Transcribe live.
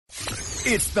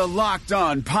It's the Locked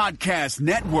On Podcast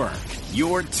Network,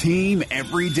 your team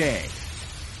every day.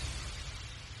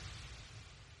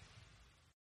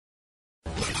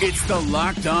 It's the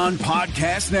Locked On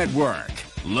Podcast Network,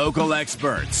 local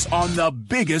experts on the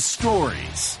biggest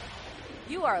stories.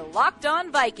 You are Locked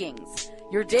On Vikings,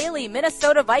 your daily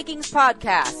Minnesota Vikings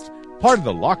podcast. Part of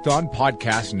the Locked On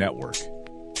Podcast Network,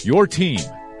 your team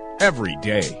every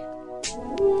day.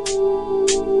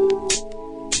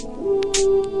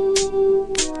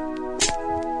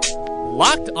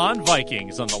 Locked On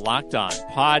Vikings on the Locked On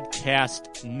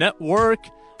Podcast Network.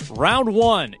 Round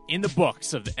one in the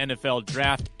books of the NFL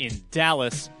Draft in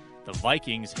Dallas. The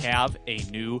Vikings have a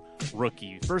new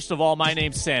rookie. First of all, my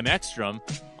name's Sam Ekstrom.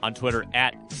 On Twitter,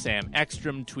 at Sam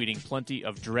Ekstrom, tweeting plenty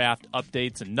of draft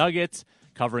updates and nuggets,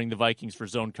 covering the Vikings for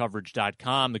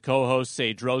ZoneCoverage.com. The co-host,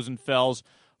 Sage Rosenfels,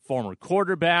 former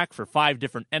quarterback for 5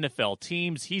 different NFL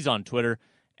teams. He's on Twitter,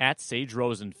 at Sage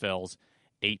Rosenfels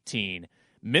 18.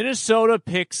 Minnesota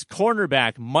picks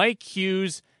cornerback Mike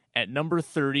Hughes at number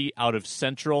 30 out of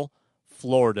Central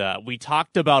Florida. We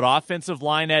talked about offensive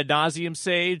line ad nauseum,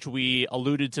 Sage. We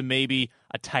alluded to maybe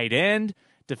a tight end,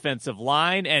 defensive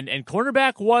line, and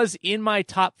cornerback was in my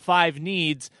top 5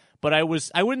 needs, but I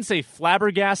wouldn't say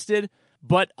flabbergasted,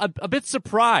 but a bit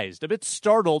surprised, a bit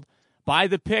startled by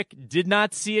the pick. Did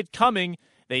not see it coming.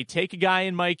 They take a guy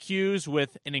in Mike Hughes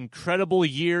with an incredible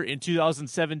year in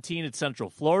 2017 at Central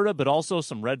Florida, but also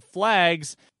some red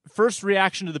flags. First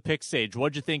reaction to the pick, Sage.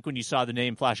 What'd you think when you saw the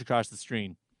name flash across the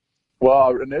screen?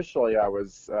 Well, initially I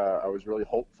was really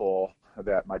hopeful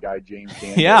that my guy James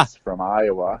Daniels from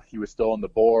Iowa, he was still on the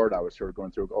board. I was sort of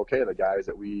going through, okay, the guys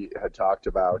that we had talked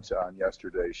about on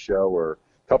yesterday's show were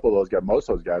a couple of those guys, most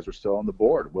of those guys were still on the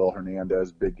board. Will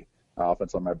Hernandez, big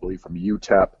offensive lineman, I believe, from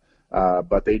UTEP.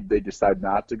 But they decided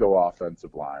not to go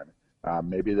offensive line.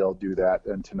 Maybe they'll do that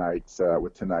in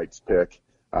with tonight's pick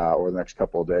or the next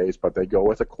couple of days. But they go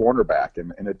with a cornerback,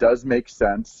 and it does make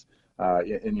sense.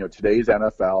 In today's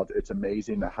NFL, it's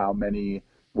amazing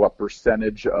what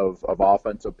percentage of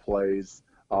offensive plays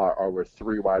are with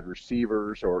 3 wide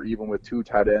receivers, or even with 2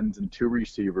 tight ends and 2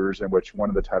 receivers, in which one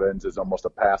of the tight ends is almost a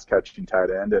pass catching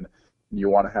tight end, and you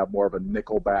want to have more of a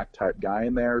nickel back type guy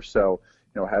in there. So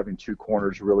having 2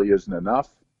 corners really isn't enough.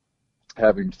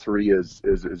 Having 3 is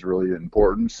really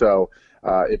important. So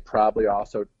it probably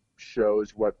also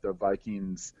shows what the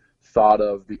Vikings thought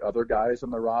of the other guys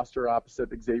on the roster opposite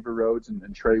Xavier Rhodes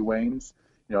and Trey Waynes.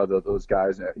 Those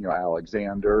guys,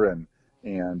 Alexander and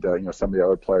some of the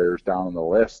other players down on the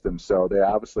list. And so they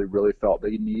obviously really felt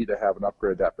they need to have an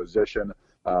upgrade at that position,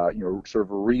 sort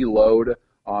of reload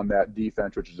on that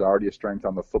defense, which is already a strength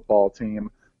on the football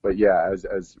team. But yeah,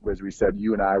 as we said,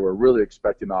 you and I were really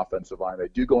expecting offensive line. They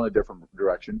do go in a different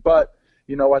direction, but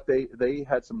you know what? They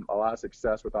had a lot of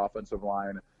success with offensive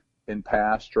line in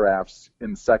past drafts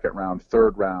in second round,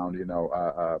 third round.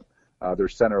 Their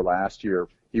center last year,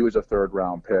 he was a 3rd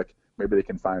round pick. Maybe they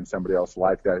can find somebody else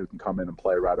like that who can come in and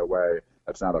play right away.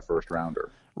 That's not a first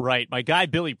rounder. Right. My guy,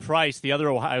 Billy Price, the other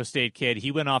Ohio State kid,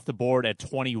 he went off the board at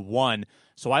 21.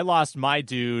 So I lost my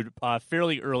dude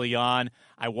fairly early on.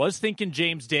 I was thinking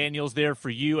James Daniels there for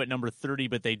you at number 30,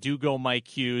 but they do go Mike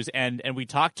Hughes. And we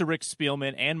talked to Rick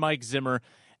Spielman and Mike Zimmer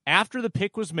after the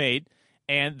pick was made,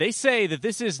 and they say that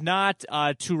this is not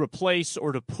to replace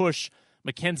or to push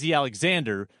Mackenzie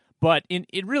Alexander, but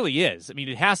it really is. I mean,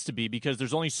 it has to be, because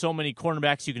there's only so many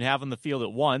cornerbacks you can have on the field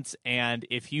at once, and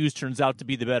if Hughes turns out to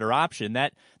be the better option,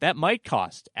 that might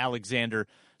cost Alexander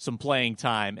some playing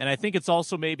time. And I think it's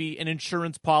also maybe an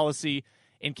insurance policy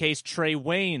in case Trey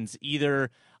Waynes either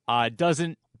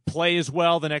doesn't play as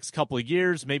well the next couple of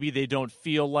years. Maybe they don't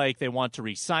feel like they want to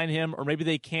re-sign him, or maybe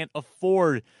they can't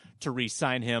afford to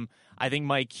re-sign him. I think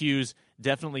Mike Hughes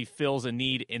definitely fills a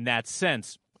need in that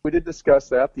sense. We did discuss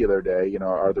that the other day.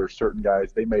 Are there certain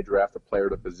guys, they may draft a player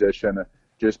to position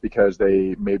just because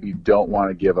they maybe don't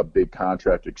want to give a big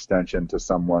contract extension to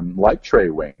someone like Trey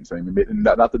Waynes. I mean,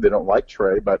 not that they don't like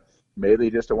Trey, but maybe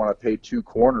they just don't want to pay 2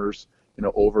 corners,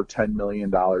 over $10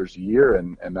 million a year,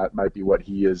 and that might be what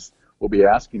will be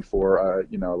asking for,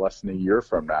 less than a year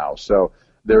from now. So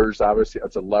there's obviously,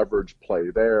 it's a leverage play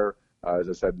there. As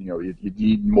I said, you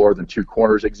need more than 2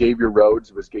 corners. Xavier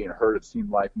Rhodes was getting hurt, it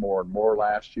seemed like, more and more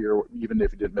last year. Even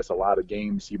if he didn't miss a lot of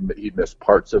games, he'd miss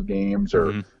parts of games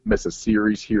or miss a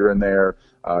series here and there.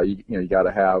 You got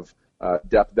to have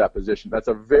depth at that position. That's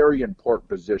a very important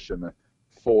position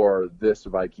for this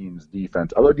Vikings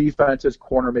defense. Other defenses,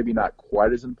 corner maybe not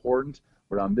quite as important,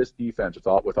 but on this defense,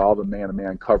 with all the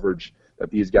man-to-man coverage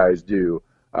that these guys do,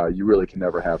 you really can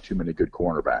never have too many good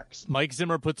cornerbacks. Mike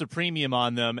Zimmer puts a premium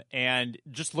on them, and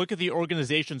just look at the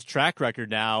organization's track record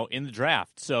now in the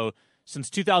draft. So Since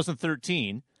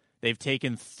 2013, they've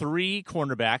taken 3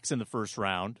 cornerbacks in the first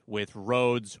round with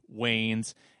Rhodes,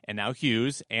 Waynes, and now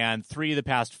Hughes. And 3 of the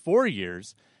past 4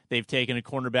 years, they've taken a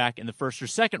cornerback in the first or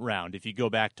second round, if you go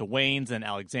back to Waynes and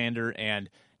Alexander and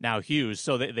now Hughes.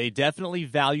 So they definitely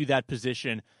value that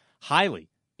position highly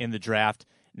in the draft.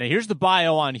 Now, here's the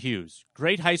bio on Hughes.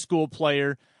 Great high school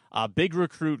player, big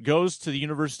recruit, goes to the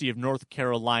University of North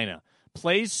Carolina,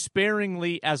 plays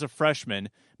sparingly as a freshman,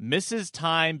 misses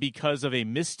time because of a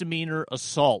misdemeanor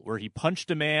assault where he punched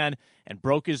a man and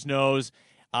broke his nose.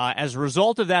 As a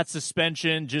result of that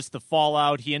suspension, just the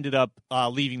fallout, he ended up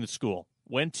leaving the school.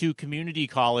 Went to community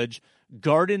college,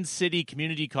 Garden City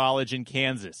Community College in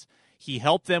Kansas. He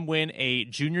helped them win a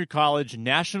junior college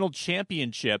national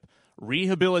championship,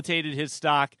 rehabilitated his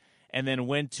stock, and then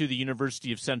went to the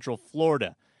University of Central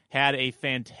Florida. Had a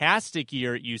fantastic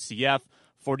year at UCF,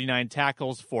 49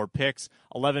 tackles, 4 picks,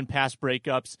 11 pass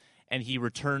breakups, and he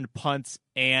returned punts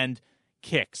and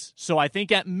kicks. So I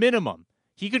think at minimum,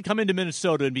 he could come into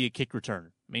Minnesota and be a kick returner.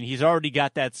 I mean, he's already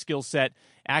got that skill set.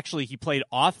 Actually, he played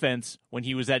offense when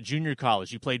he was at junior college.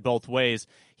 He played both ways.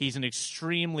 He's an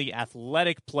extremely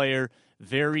athletic player,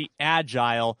 very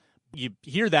agile. You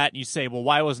hear that and you say, well,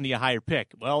 why wasn't he a higher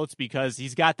pick? Well, it's because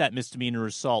he's got that misdemeanor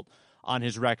assault on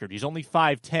his record. He's only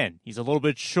 5'10". He's a little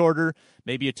bit shorter,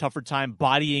 maybe a tougher time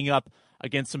bodying up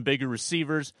against some bigger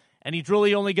receivers, and he's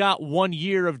really only got 1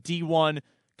 year of D1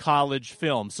 college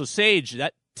film. So, Sage,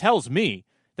 that tells me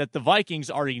that the Vikings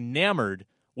are enamored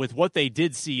with what they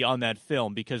did see on that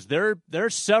film, because there are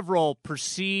several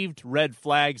perceived red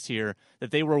flags here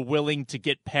that they were willing to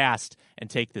get past and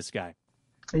take this guy.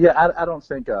 Yeah, I don't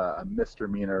think a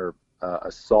misdemeanor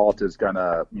assault is going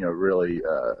to, really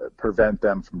prevent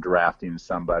them from drafting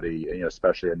somebody,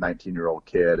 especially a 19-year-old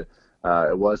kid.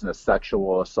 It wasn't a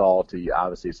sexual assault. He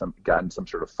obviously got in some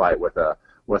sort of fight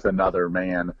with another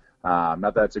man.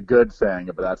 Not that it's a good thing,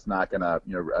 but that's not going to,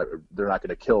 they're not going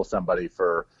to kill somebody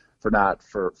for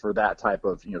that type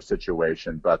of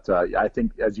situation. But I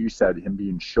think, as you said, him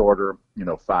being shorter,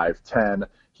 5'10",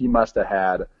 he must have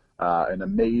had an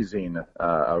amazing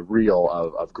reel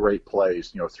of great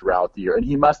plays, throughout the year, and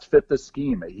he must fit the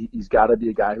scheme. He's got to be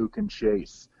a guy who can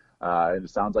chase. And it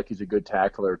sounds like he's a good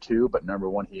tackler too. But number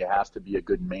one, he has to be a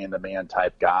good man-to-man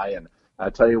type guy. And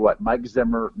I tell you what, Mike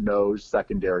Zimmer knows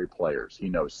secondary players. He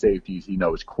knows safeties. He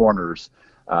knows corners,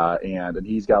 and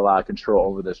he's got a lot of control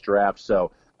over this draft.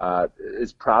 So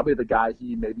is probably the guy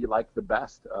he maybe liked the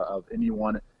best of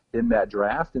anyone in that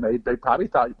draft. And they probably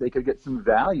thought they could get some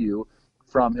value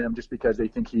from him just because they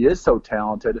think he is so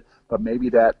talented. But maybe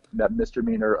that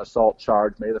misdemeanor assault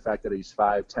charge, maybe the fact that he's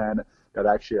 5'10", that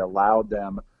actually allowed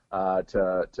them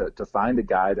to find a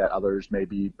guy that others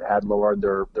maybe had lower on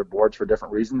their boards for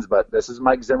different reasons. But this is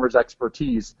Mike Zimmer's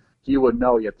expertise. He would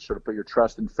know. You have to sort of put your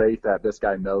trust and faith that this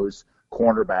guy knows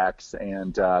cornerbacks,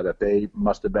 and that they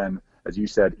must have been, as you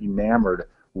said, enamored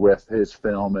with his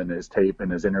film and his tape and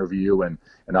his interview and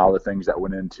all the things that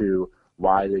went into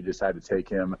why they decided to take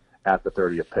him at the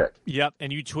 30th pick. Yep,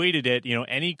 and you tweeted it,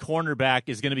 any cornerback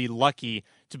is going to be lucky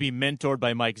to be mentored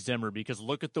by Mike Zimmer, because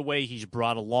look at the way he's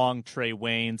brought along Trey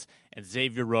Waynes and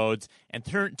Xavier Rhodes and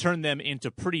turn them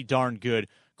into pretty darn good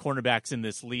cornerbacks in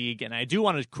this league. And I do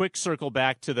want to quick circle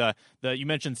back to the you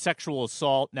mentioned sexual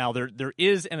assault. Now, there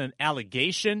is an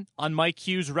allegation on Mike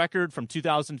Hughes' record from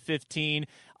 2015.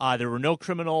 There were no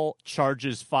criminal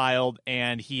charges filed,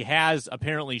 and he has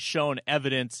apparently shown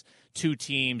evidence to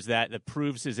teams that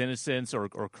proves his innocence or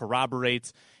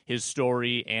corroborates his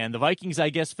story. And the Vikings, I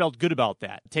guess, felt good about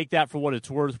that. Take that for what it's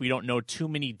worth. We don't know too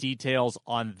many details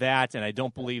on that, and I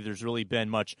don't believe there's really been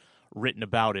much written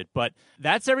about it. But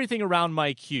that's everything around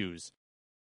Mike Hughes.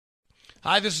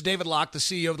 Hi, this is David Locke, the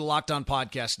CEO of the Locked On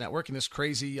Podcast Network. In this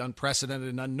crazy, unprecedented,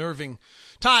 and unnerving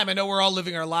time, I know we're all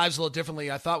living our lives a little differently.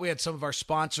 I thought we had some of our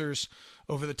sponsors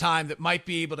over the time that might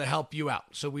be able to help you out.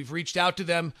 So we've reached out to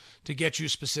them to get you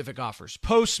specific offers.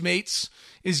 Postmates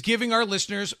is giving our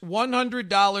listeners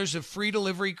 $100 of free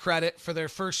delivery credit for their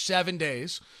first 7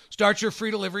 days. Start your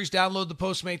free deliveries, download the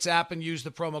Postmates app, and use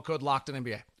the promo code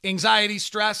LOCKEDONNBA. Anxiety,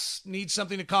 stress, need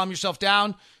something to calm yourself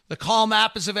down? The Calm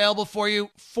app is available for you.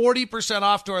 40%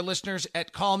 off to our listeners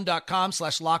at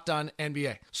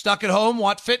calm.com/LockedOnNBA. Stuck at home,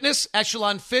 want fitness?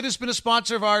 Echelon Fit has been a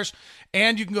sponsor of ours,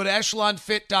 and you can go to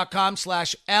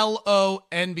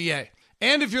echelonfit.com/LONBA.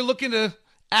 And if you're looking to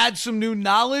add some new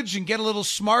knowledge and get a little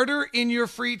smarter in your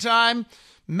free time,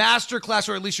 masterclass,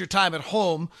 or at least your time at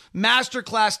home.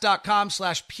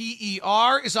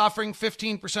 Masterclass.com/PER is offering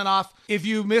 15% off. If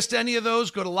you missed any of those,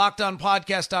 go to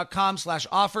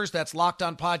LockedOnPodcast.com/offers. That's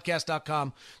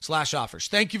LockedOnPodcast.com/offers.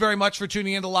 Thank you very much for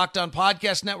tuning in to Locked On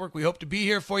Podcast Network. We hope to be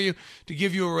here for you to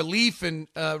give you a relief and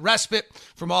respite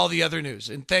from all the other news.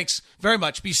 And thanks very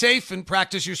much. Be safe and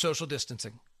practice your social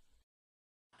distancing.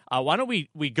 Why don't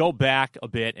we go back a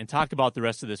bit and talk about the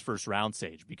rest of this first round,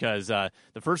 Sage? Because the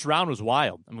first round was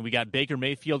wild. I mean, we got Baker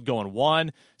Mayfield going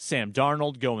 1, Sam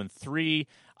Darnold going 3.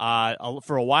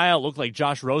 For a while, it looked like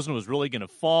Josh Rosen was really going to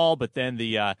fall, but then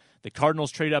the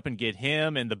Cardinals trade up and get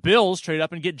him, and the Bills trade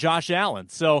up and get Josh Allen.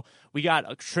 So we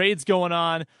got trades going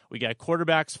on. We got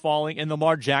quarterbacks falling, and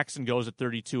Lamar Jackson goes at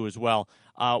 32 as well.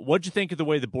 What'd you think of the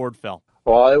way the board fell?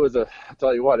 Well, I'll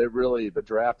tell you what, the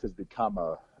draft has become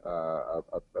a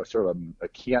sort of a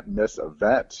can't miss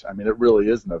event. I mean, it really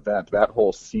is an event. That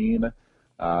whole scene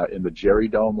in the Jerry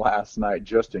Dome last night,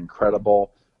 just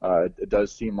incredible. It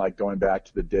does seem like going back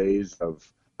to the days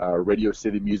of Radio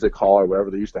City Music Hall or wherever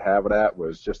they used to have it at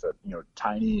was just a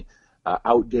tiny,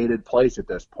 outdated place at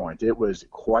this point. It was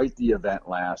quite the event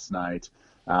last night.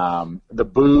 The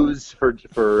boos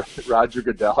for Roger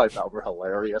Goodell I thought were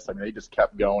hilarious. I mean, they just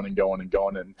kept going and going and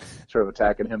going and sort of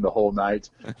attacking him the whole night.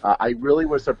 I really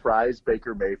was surprised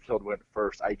Baker Mayfield went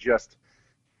first.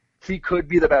 He could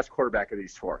be the best quarterback of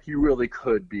these four. He really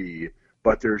could be.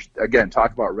 But there's, again,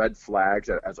 talk about red flags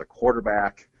as a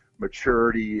quarterback,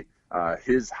 maturity,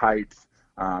 his height.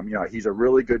 He's a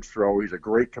really good thrower. He's a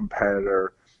great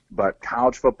competitor. But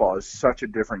college football is such a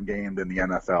different game than the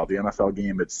NFL. The NFL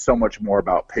game, it's so much more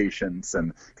about patience,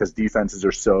 and because defenses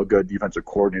are so good, defensive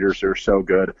coordinators are so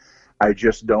good. I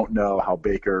just don't know how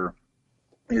Baker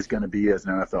is going to be as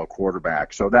an NFL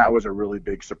quarterback. So that was a really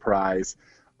big surprise.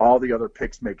 All the other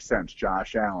picks make sense.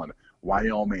 Josh Allen,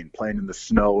 Wyoming, playing in the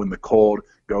snow and the cold,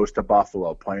 goes to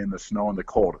Buffalo, playing in the snow and the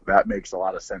cold. That makes a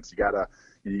lot of sense.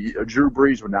 Drew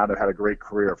Brees would not have had a great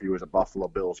career if he was a Buffalo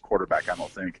Bills quarterback, I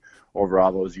don't think, over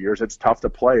all those years. It's tough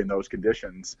to play in those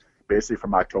conditions, basically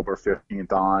from October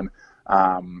 15th on.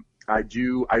 I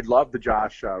love the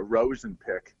Josh Rosen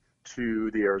pick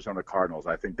to the Arizona Cardinals.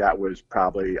 I think that was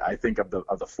probably, of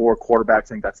the four quarterbacks, I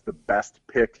think that's the best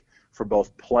pick for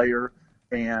both player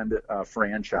and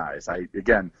franchise. I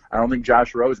don't think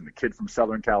Josh Rosen, the kid from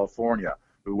Southern California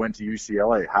who went to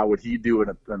UCLA, how would he do it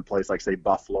in a place like, say,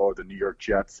 Buffalo or the New York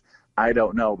Jets? I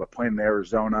don't know, but playing in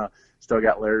Arizona, still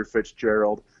got Larry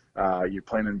Fitzgerald. You're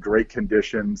playing in great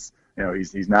conditions.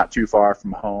 He's not too far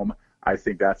from home. I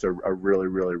think that's a really,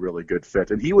 really, really good fit.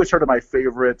 And he was sort of my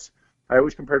favorite. I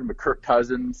always compared him to Kirk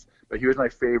Cousins, but he was my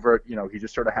favorite. He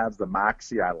just sort of has the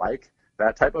moxie I like.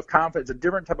 That type of confidence, a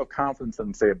different type of confidence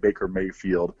than, say, a Baker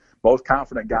Mayfield. Both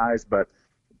confident guys, but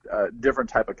different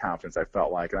type of confidence, I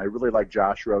felt like. And I really like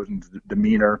Josh Rosen's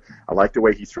demeanor. I like the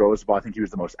way he throws the ball. I think he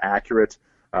was the most accurate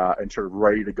and sort of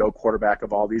ready-to-go quarterback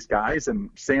of all these guys. And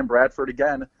Sam Bradford,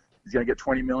 again, he's going to get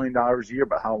 $20 million a year,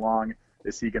 but how long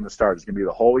is he going to start? Is it going to be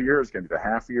the whole year? Is it going to be the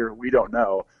half year? We don't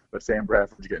know, but Sam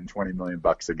Bradford's getting $20 million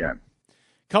again.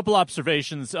 Couple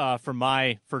observations from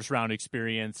my first-round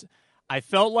experience. I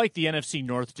felt like the NFC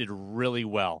North did really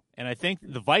well, and I think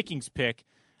the Vikings pick,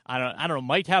 I don't know,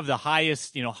 might have the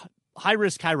highest, high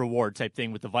risk, high reward type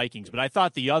thing with the Vikings, but I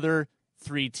thought the other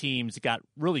three teams got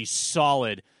really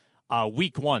solid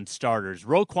week one starters.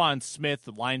 Roquan Smith,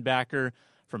 the linebacker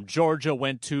from Georgia,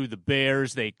 went to the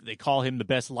Bears. They call him the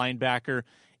best linebacker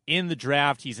in the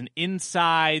draft. He's an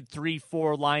inside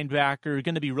 3-4 linebacker,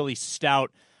 going to be really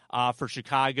stout for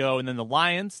Chicago. And then the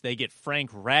Lions, they get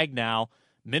Frank Ragnow,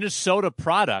 Minnesota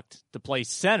product, to play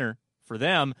center for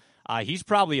them. He's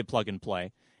probably a plug and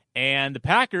play. And the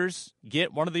Packers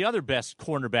get one of the other best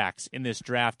cornerbacks in this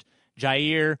draft,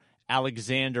 Jair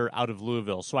Alexander out of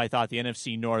Louisville. So I thought the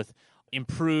NFC North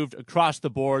improved across the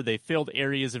board. They filled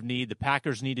areas of need. The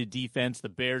Packers needed defense. The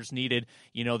Bears needed,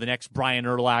 the next Brian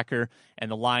Urlacher.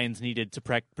 And the Lions needed to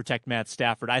protect Matt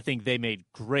Stafford. I think they made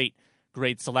great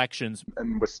selections.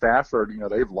 And with Stafford,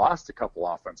 they've lost a couple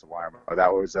offensive linemen.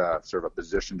 That was sort of a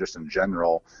position just in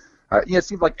general. It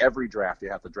seems like every draft you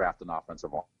have to draft an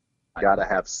offensive line. You got to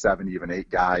have 7, even 8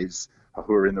 guys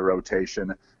who are in the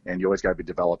rotation, and you always got to be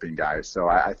developing guys. So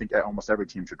I think almost every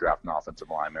team should draft an offensive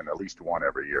lineman, at least one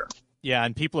every year. Yeah,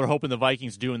 and people are hoping the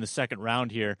Vikings do in the second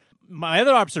round here. My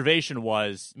other observation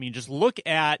was, just look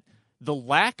at the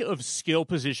lack of skill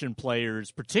position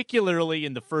players, particularly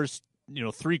in the first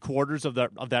 3 quarters of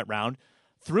that round.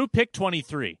 Through pick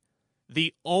 23,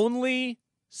 the only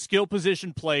skill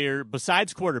position player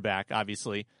besides quarterback,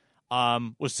 obviously,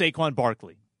 was Saquon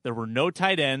Barkley. There were no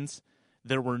tight ends.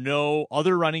 there were no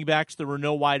other running backs, there were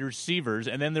no wide receivers,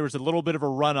 and then there was a little bit of a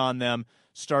run on them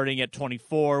starting at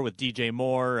 24 with DJ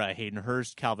Moore, Hayden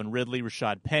Hurst, Calvin Ridley,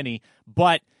 Rashad Penny.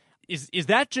 But is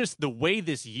that just the way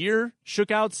this year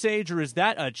shook out, Sage, or is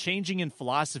that a changing in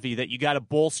philosophy that you got to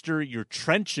bolster your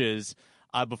trenches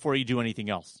before you do anything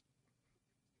else?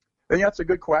 Yeah, that's a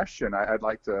good question. I'd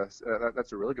like to.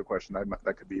 That's a really good question.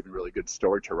 That could be even a really good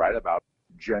story to write about.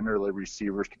 Generally,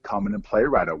 receivers can come in and play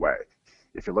right away.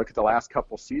 If you look at the last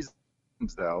couple seasons,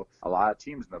 though, a lot of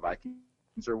teams, and the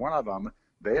Vikings are one of them,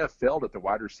 they have failed at the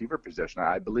wide receiver position.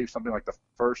 I believe something like the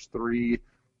first 3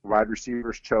 wide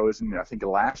receivers chosen, I think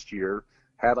last year,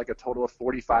 had like a total of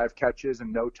 45 catches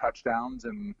and no touchdowns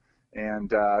and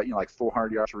like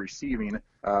 400 yards receiving,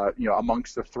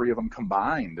 amongst the 3 of them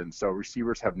combined. And so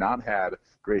receivers have not had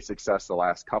great success the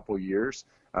last couple years.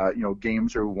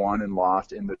 Games are won and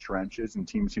lost in the trenches, and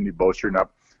teams seem to be bolstering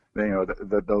up,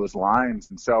 those lines.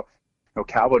 And so,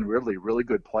 Calvin Ridley, really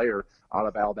good player out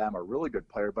of Alabama, really good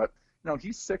player, but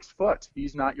he's 6 foot.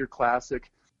 He's not your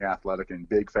classic athletic and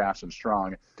big, fast, and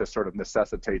strong to sort of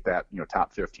necessitate that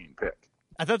top 15 pick.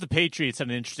 I thought the Patriots had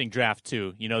an interesting draft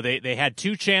too. They had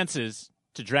 2 chances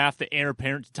to draft the heir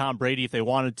apparent to Tom Brady if they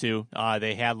wanted to.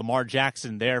 They had Lamar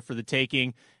Jackson there for the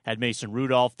taking, had Mason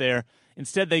Rudolph there.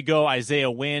 Instead, they go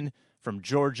Isaiah Wynn from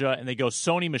Georgia, and they go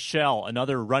Sony Michel,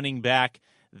 another running back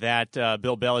that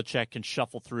Bill Belichick can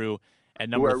shuffle through at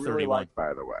number 31. Really like,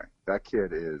 by the way. That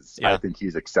kid is, I think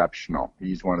he's exceptional.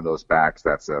 He's one of those backs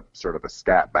that's a sort of a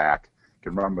scat back,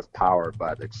 can run with power,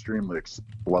 but extremely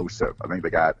explosive. I think they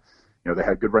got, they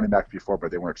had good running backs before,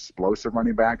 but they weren't explosive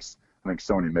running backs. I think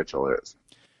Sony Michel is.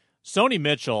 Sony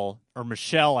Michel, or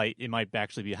Michelle, it might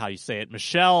actually be how you say it.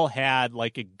 Michelle had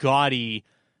like a gaudy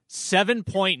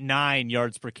 7.9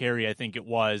 yards per carry, I think it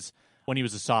was, when he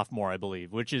was a sophomore, I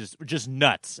believe, which is just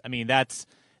nuts. I mean, that's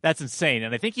insane.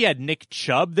 And I think he had Nick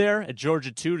Chubb there at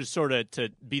Georgia too to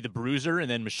be the bruiser,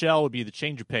 and then Michelle would be the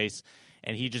change of pace,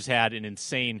 and he just had an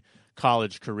insane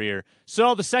college career.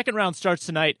 So the second round starts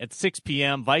tonight at 6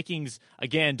 p.m. Vikings,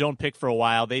 again, don't pick for a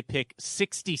while. They pick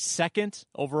 62nd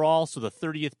overall, so the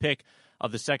 30th pick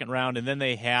of the second round, and then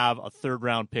they have a third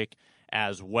round pick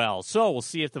as well. So we'll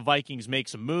see if the Vikings make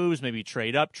some moves, maybe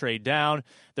trade up, trade down.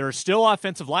 There are still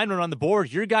offensive linemen on the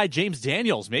board. Your guy, James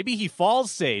Daniels, maybe he falls,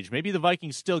 Sage. Maybe the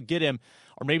Vikings still get him,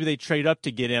 or maybe they trade up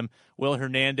to get him. Will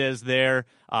Hernandez there.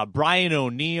 Brian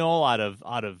O'Neill out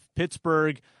of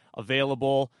Pittsburgh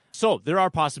available. So there are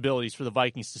possibilities for the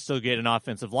Vikings to still get an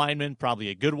offensive lineman, probably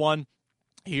a good one,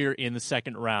 here in the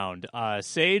second round.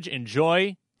 Sage,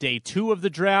 enjoy day 2 of the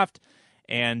draft,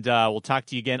 and we'll talk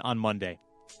to you again on Monday.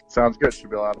 Sounds good. Should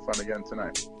be a lot of fun again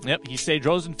tonight. Yep, he's Sage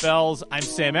Rosenfels. I'm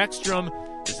Sam Ekstrom.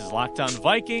 This is Locked On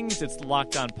Vikings. It's the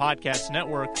Locked On Podcast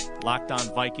Network,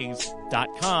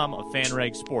 LockedOnVikings.com, a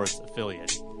FanRag Sports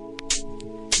affiliate.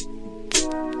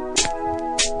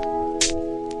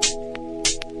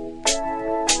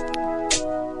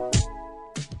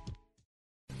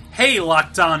 Hey,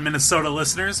 Locked On Minnesota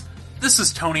listeners. This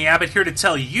is Tony Abbott here to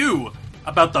tell you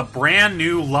about the brand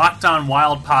new Locked On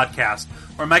Wild podcast,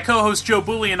 where my co-host Joe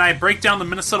Booley and I break down the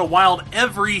Minnesota Wild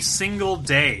every single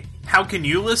day. How can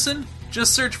you listen?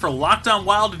 Just search for Locked On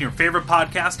Wild in your favorite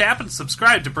podcast app and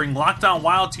subscribe to bring Locked On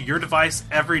Wild to your device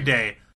every day.